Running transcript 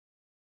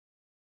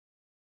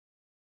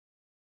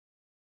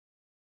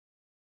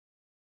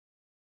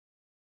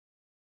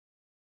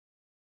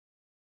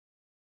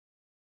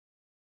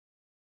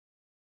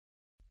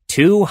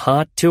Too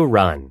hot to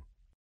run.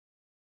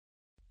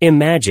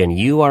 Imagine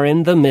you are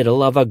in the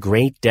middle of a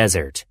great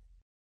desert.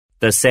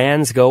 The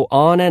sands go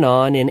on and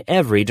on in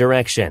every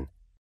direction.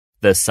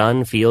 The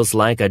sun feels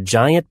like a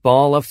giant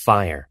ball of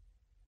fire.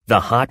 The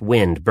hot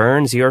wind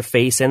burns your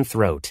face and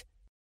throat.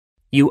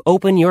 You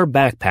open your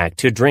backpack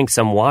to drink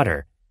some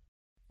water.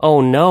 Oh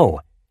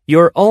no,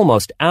 you're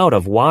almost out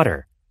of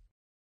water.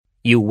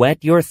 You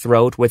wet your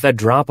throat with a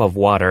drop of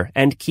water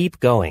and keep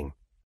going.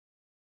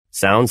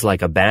 Sounds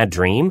like a bad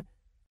dream?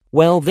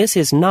 Well, this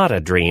is not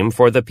a dream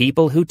for the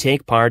people who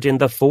take part in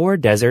the 4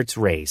 Deserts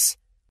Race.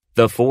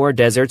 The 4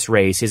 Deserts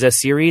Race is a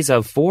series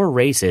of 4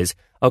 races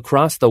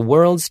across the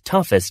world's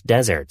toughest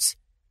deserts.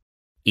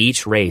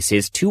 Each race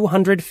is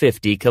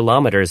 250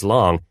 kilometers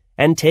long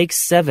and takes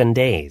 7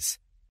 days.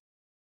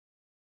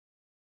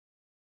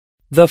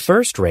 The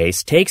first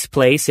race takes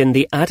place in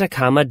the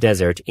Atacama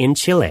Desert in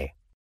Chile.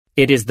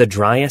 It is the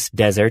driest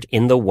desert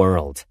in the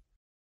world.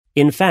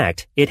 In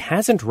fact, it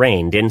hasn't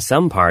rained in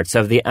some parts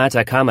of the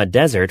Atacama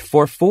Desert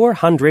for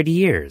 400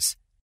 years.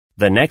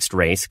 The next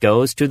race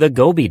goes to the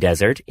Gobi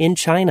Desert in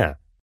China.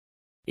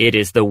 It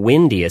is the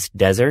windiest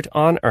desert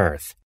on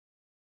Earth.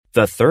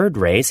 The third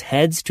race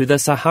heads to the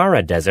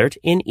Sahara Desert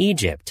in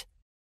Egypt.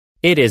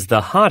 It is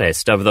the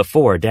hottest of the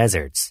 4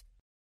 deserts.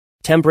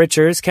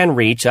 Temperatures can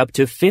reach up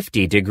to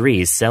 50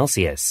 degrees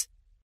Celsius.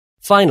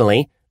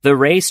 Finally, the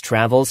race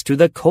travels to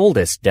the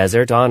coldest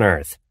desert on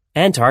Earth,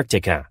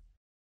 Antarctica.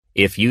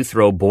 If you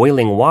throw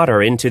boiling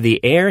water into the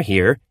air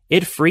here,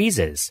 it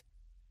freezes.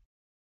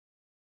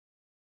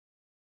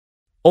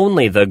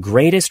 Only the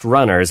greatest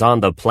runners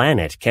on the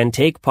planet can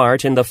take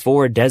part in the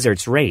 4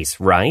 Deserts Race,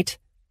 right?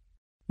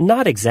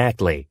 Not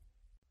exactly.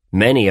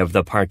 Many of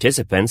the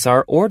participants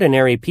are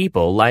ordinary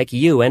people like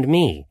you and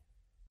me.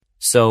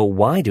 So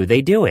why do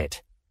they do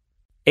it?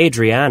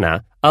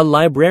 Adriana, a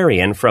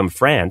librarian from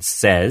France,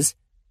 says,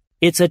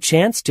 "It's a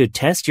chance to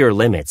test your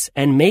limits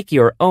and make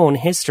your own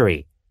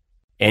history.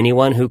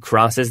 Anyone who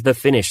crosses the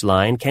finish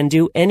line can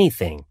do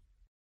anything."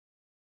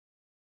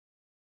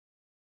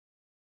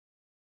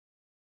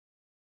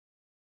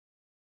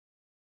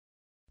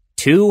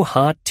 Too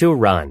hot to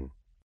run.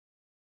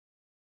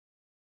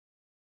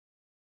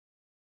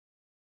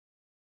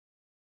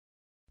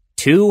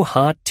 Too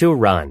hot to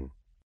run.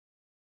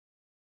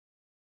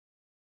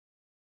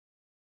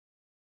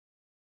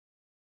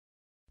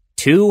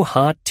 Too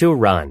hot to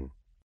run.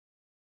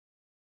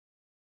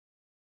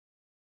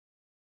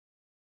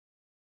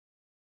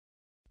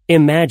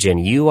 Imagine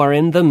you are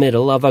in the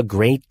middle of a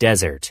great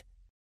desert.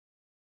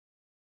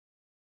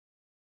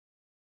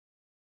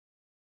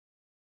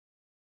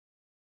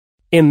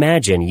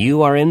 Imagine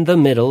you are in the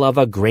middle of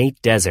a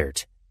great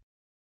desert.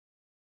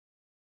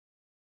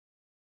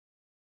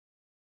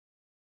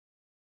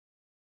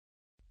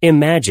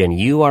 Imagine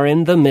you are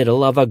in the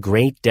middle of a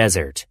great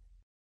desert.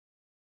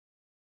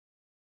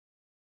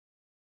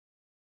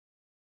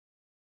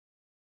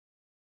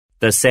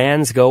 The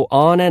sands go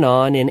on and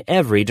on in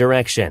every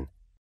direction.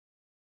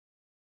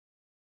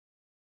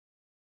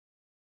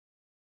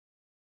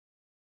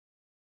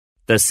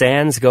 The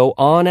sands go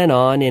on and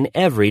on in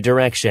every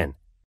direction.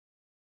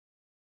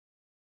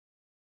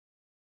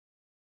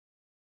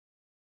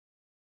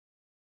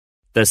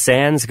 The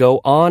sands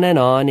go on and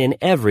on in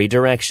every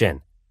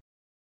direction.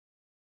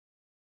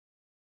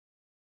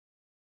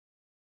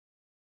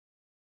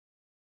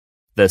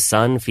 The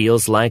sun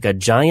feels like a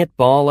giant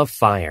ball of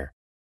fire.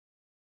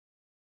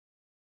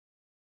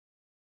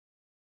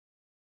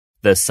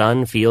 The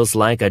sun feels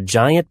like a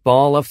giant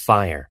ball of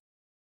fire.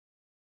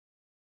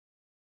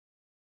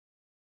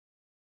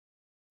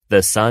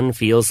 The sun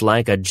feels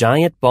like a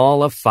giant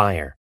ball of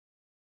fire.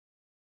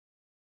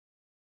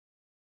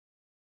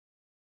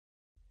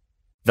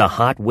 The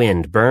hot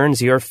wind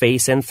burns your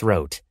face and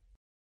throat.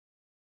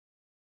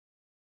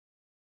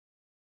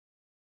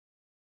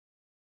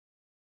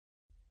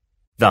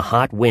 The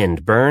hot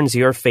wind burns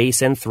your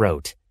face and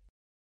throat.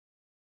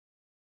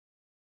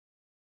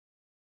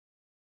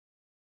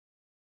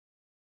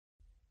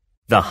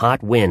 The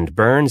hot wind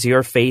burns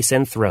your face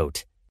and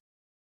throat.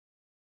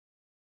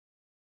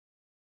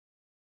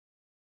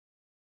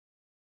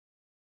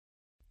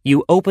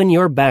 You open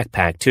your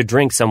backpack to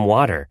drink some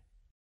water.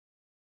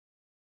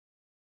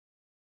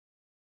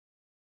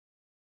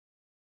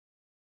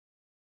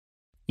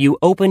 You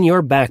open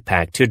your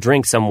backpack to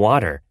drink some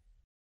water.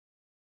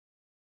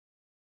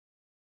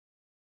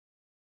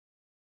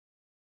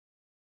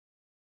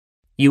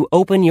 You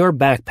open your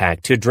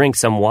backpack to drink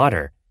some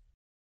water.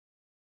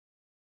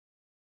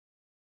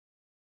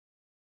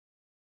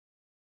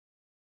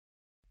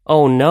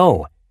 Oh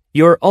no,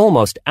 you're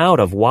almost out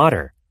of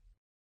water.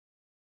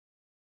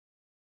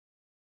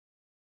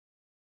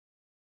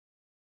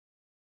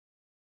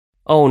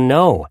 Oh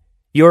no,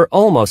 you're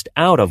almost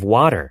out of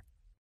water.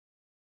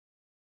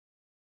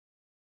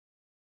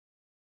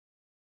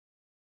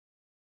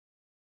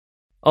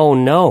 Oh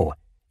no,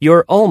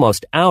 you're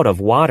almost out of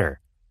water.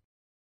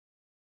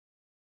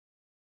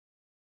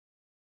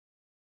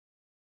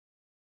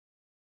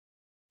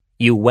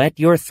 You wet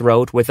your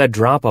throat with a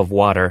drop of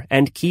water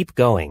and keep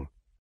going.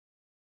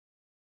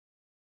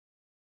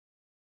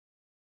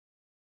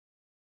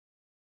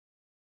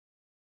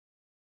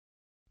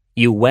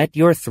 You wet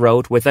your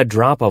throat with a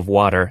drop of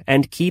water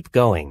and keep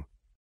going.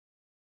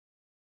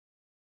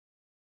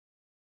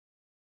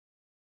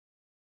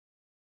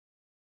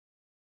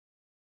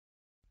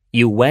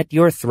 You wet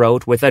your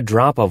throat with a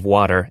drop of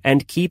water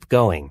and keep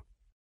going.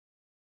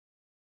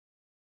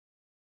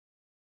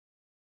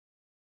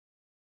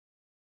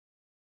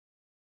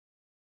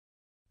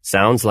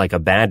 Sounds like a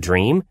bad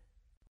dream?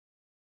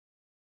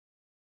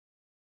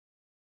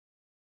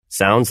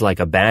 Sounds like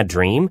a bad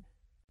dream?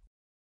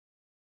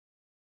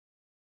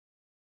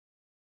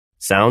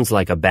 Sounds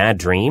like a bad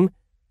dream?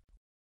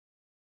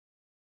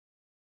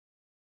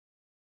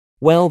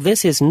 Well,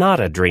 this is not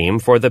a dream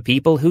for the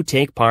people who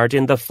take part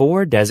in the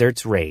 4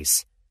 Deserts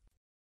race.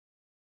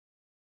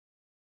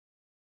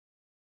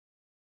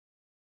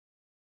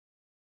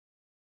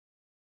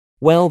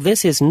 Well,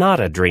 this is not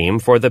a dream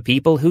for the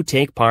people who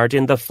take part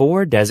in the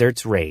 4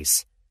 Deserts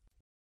race.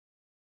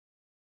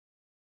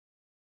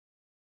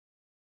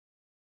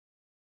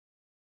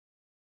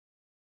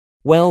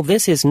 Well,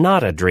 this is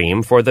not a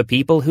dream for the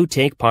people who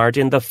take part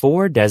in the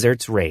 4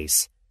 Deserts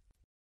race.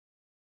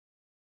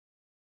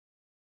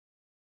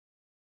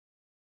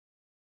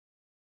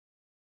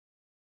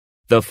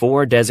 The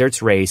 4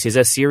 Deserts race is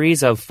a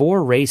series of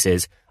 4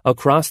 races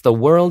across the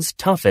world's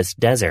toughest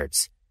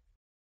deserts.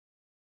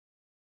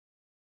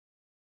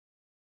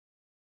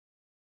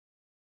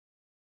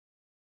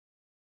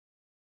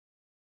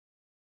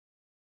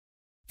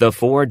 The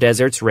 4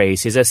 Deserts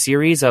race is a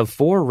series of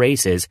 4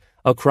 races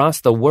across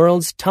the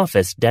world's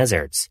toughest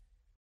deserts.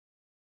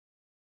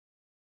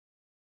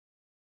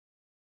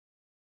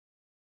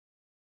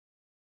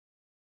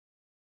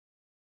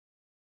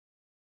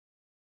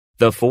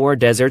 The 4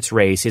 Deserts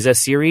race is a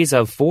series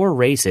of 4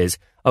 races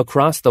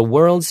across the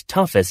world's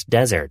toughest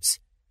deserts.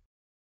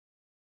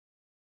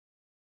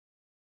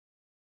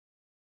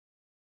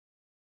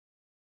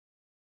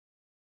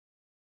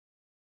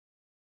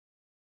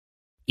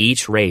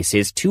 Each race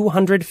is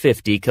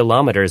 250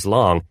 kilometers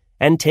long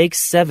and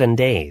takes 7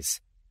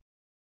 days.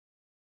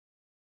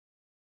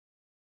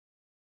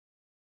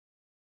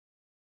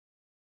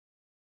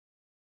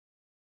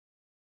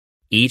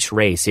 Each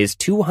race is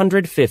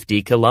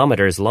 250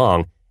 kilometers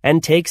long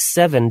and takes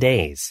 7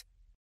 days.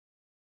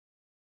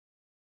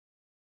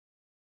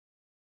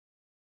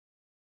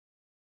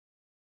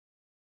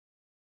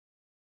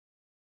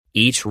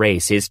 Each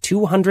race is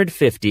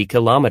 250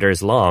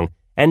 kilometers long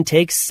and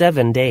takes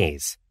 7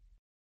 days.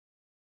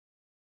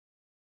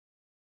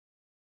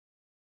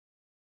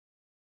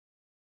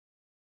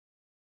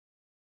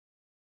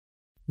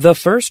 The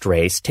first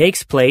race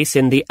takes place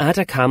in the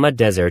Atacama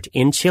Desert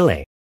in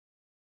Chile.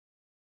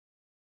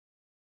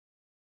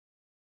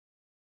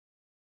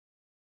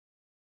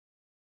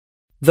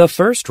 The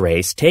first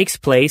race takes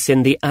place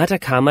in the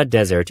Atacama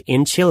Desert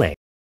in Chile.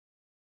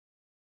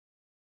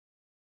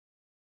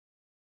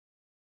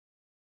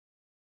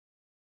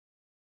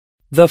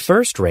 The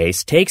first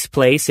race takes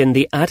place in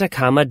the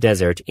Atacama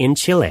Desert in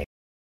Chile.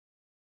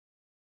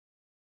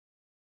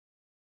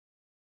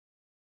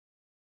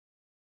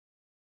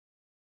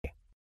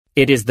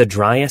 It is the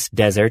driest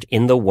desert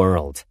in the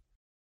world.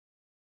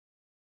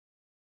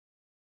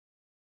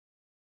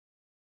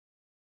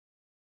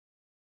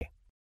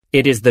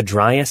 It is the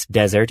driest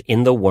desert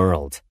in the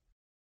world.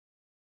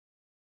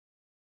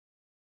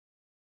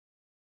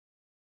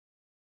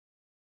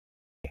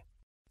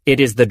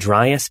 It is the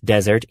driest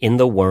desert in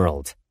the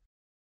world.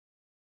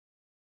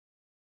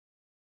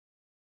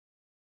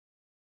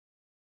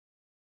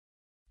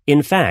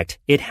 In fact,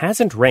 it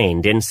hasn't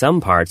rained in some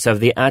parts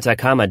of the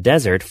Atacama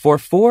Desert for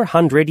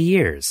 400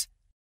 years.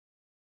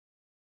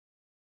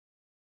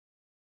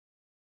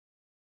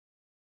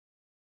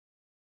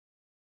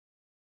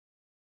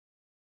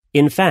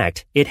 In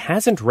fact, it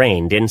hasn't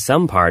rained in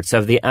some parts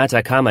of the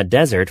Atacama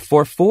Desert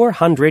for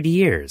 400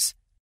 years.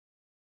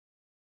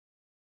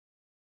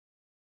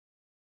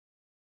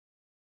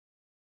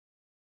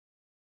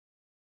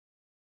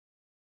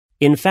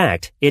 In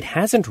fact, it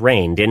hasn't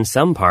rained in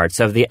some parts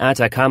of the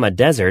Atacama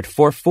Desert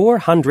for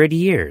 400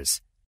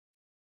 years.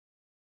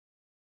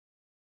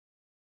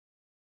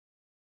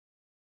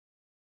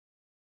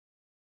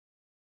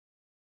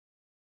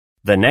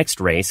 The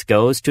next race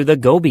goes to the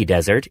Gobi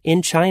Desert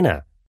in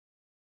China.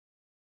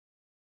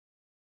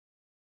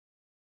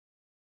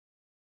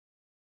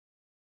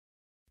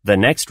 The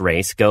next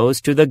race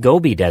goes to the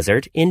Gobi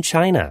Desert in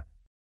China.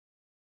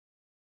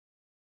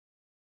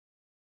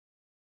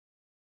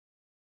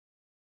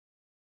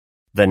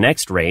 The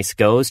next race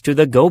goes to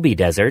the Gobi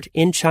Desert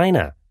in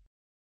China.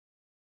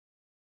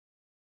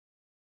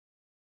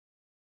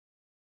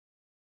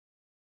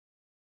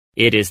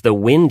 It is the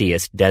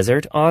windiest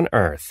desert on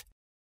Earth.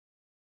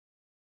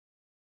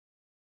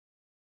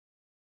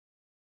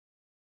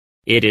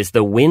 It is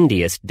the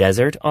windiest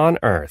desert on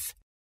Earth.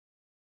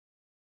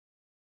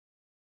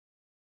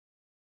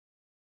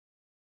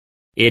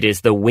 It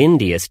is the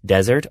windiest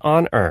desert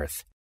on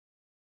Earth.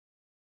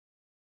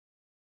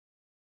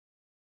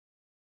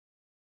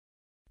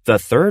 The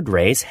third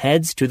race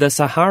heads to the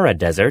Sahara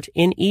Desert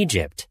in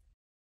Egypt.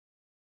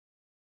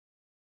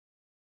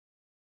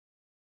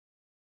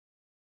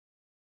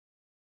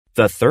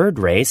 The third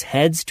race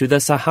heads to the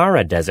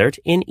Sahara Desert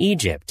in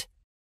Egypt.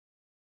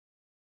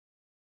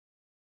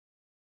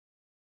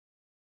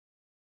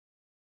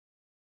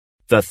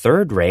 The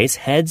third race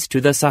heads to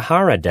the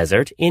Sahara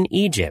Desert in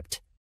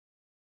Egypt.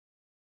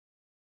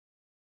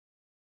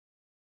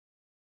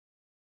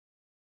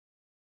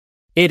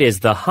 It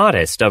is the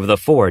hottest of the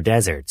 4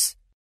 deserts.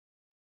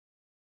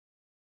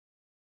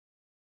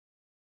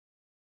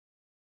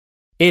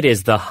 It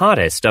is the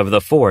hottest of the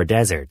 4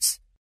 deserts.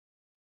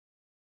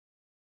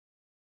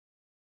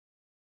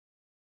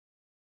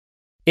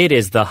 It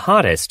is the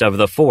hottest of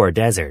the 4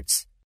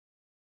 deserts.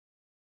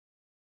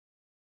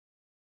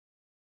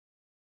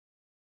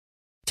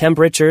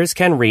 Temperatures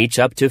can reach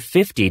up to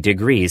 50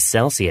 degrees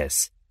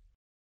Celsius.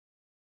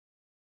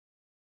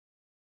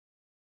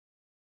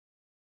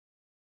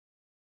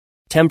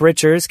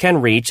 Temperatures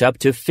can reach up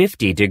to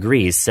 50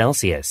 degrees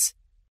Celsius.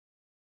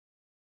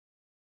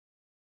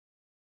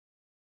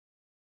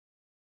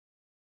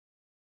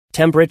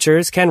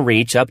 Temperatures can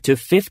reach up to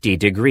 50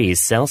 degrees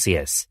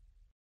Celsius.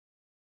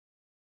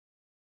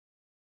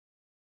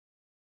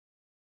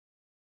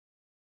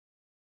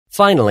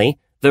 Finally,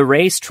 the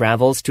race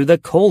travels to the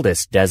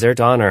coldest desert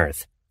on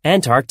Earth,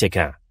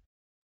 Antarctica.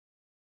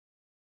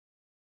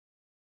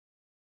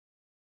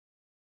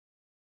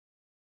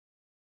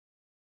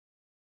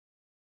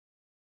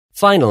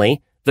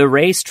 Finally, the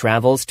race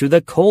travels to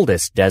the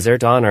coldest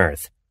desert on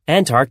Earth,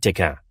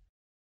 Antarctica.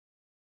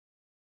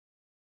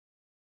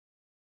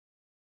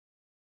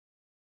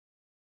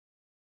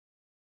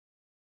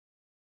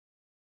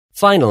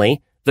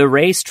 Finally, the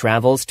race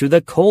travels to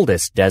the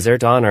coldest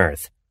desert on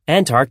Earth,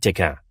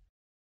 Antarctica.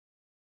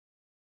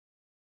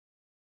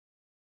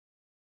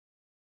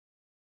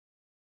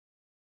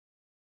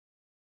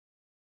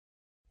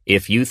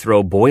 If you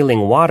throw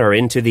boiling water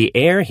into the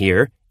air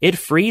here, it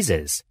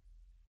freezes.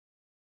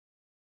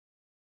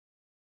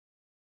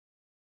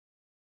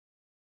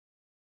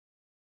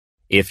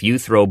 If you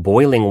throw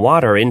boiling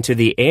water into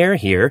the air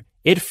here,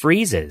 it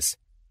freezes.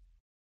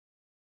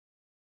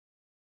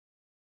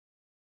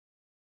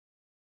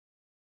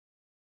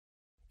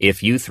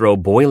 If you throw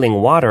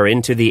boiling water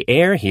into the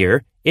air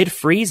here, it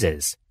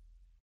freezes.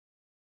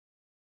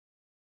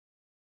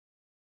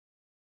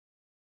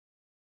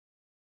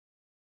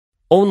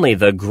 Only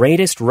the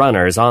greatest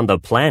runners on the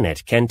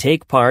planet can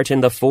take part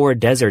in the 4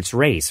 deserts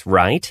race,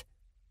 right?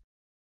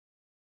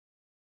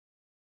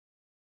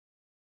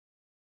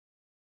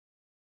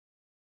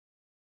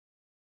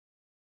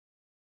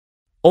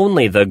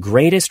 Only the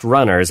greatest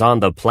runners on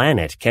the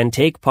planet can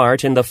take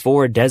part in the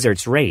 4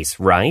 deserts race,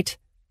 right?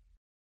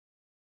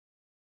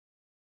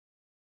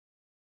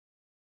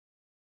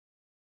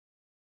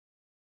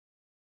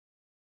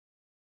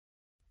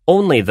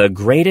 Only the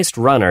greatest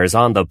runners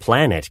on the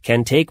planet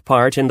can take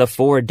part in the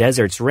 4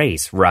 deserts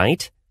race,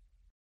 right?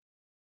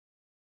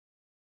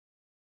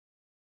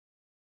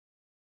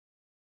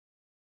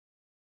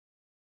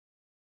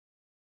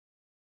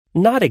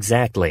 Not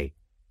exactly.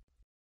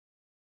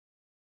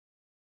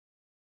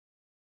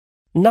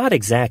 Not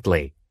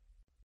exactly.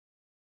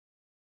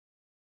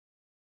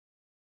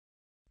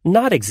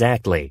 Not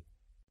exactly.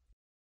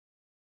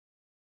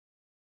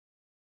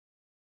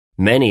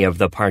 Many of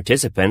the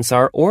participants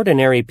are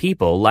ordinary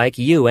people like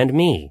you and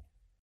me.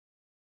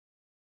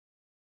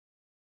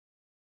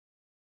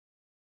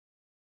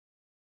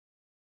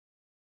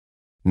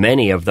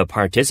 Many of the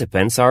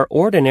participants are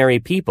ordinary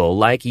people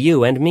like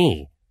you and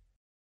me.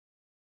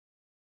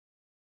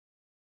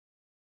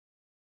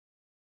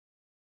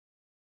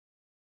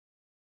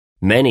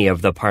 Many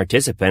of the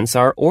participants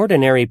are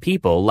ordinary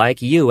people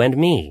like you and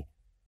me.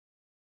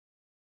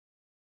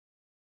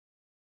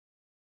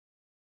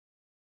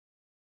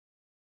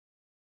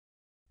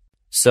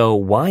 So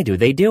why do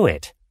they do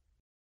it?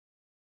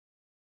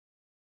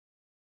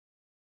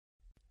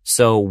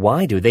 So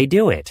why do they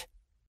do it?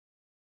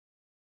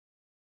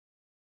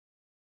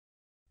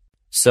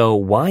 So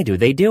why do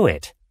they do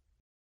it?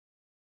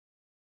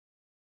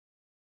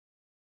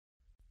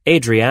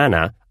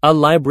 Adriana, a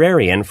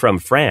librarian from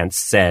France,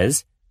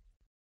 says,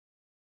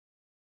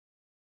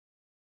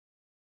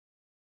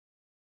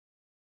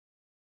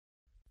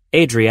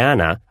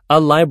 Adriana,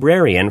 a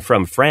librarian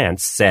from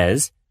France,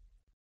 says,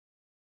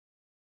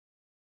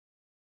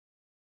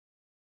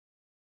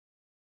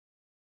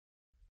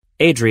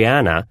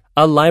 Adriana,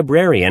 a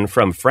librarian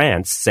from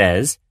France,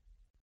 says,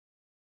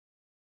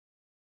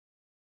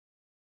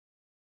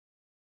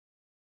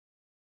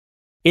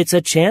 It's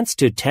a chance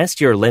to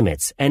test your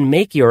limits and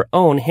make your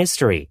own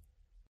history.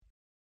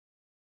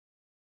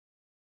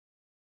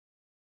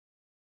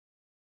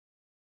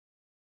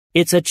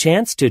 It's a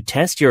chance to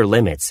test your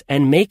limits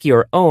and make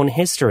your own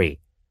history.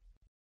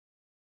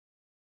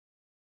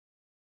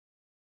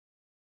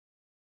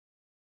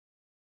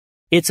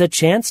 It's a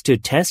chance to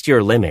test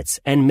your limits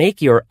and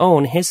make your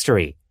own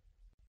history.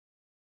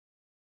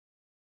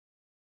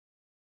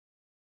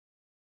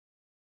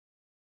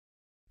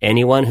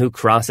 Anyone who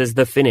crosses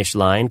the finish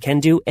line can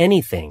do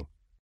anything.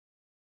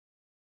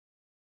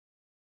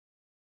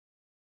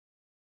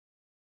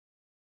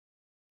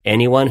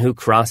 Anyone who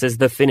crosses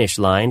the finish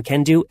line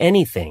can do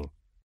anything.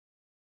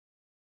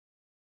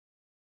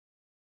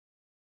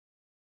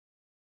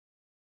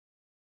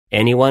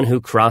 Anyone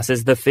who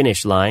crosses the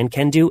finish line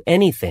can do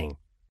anything.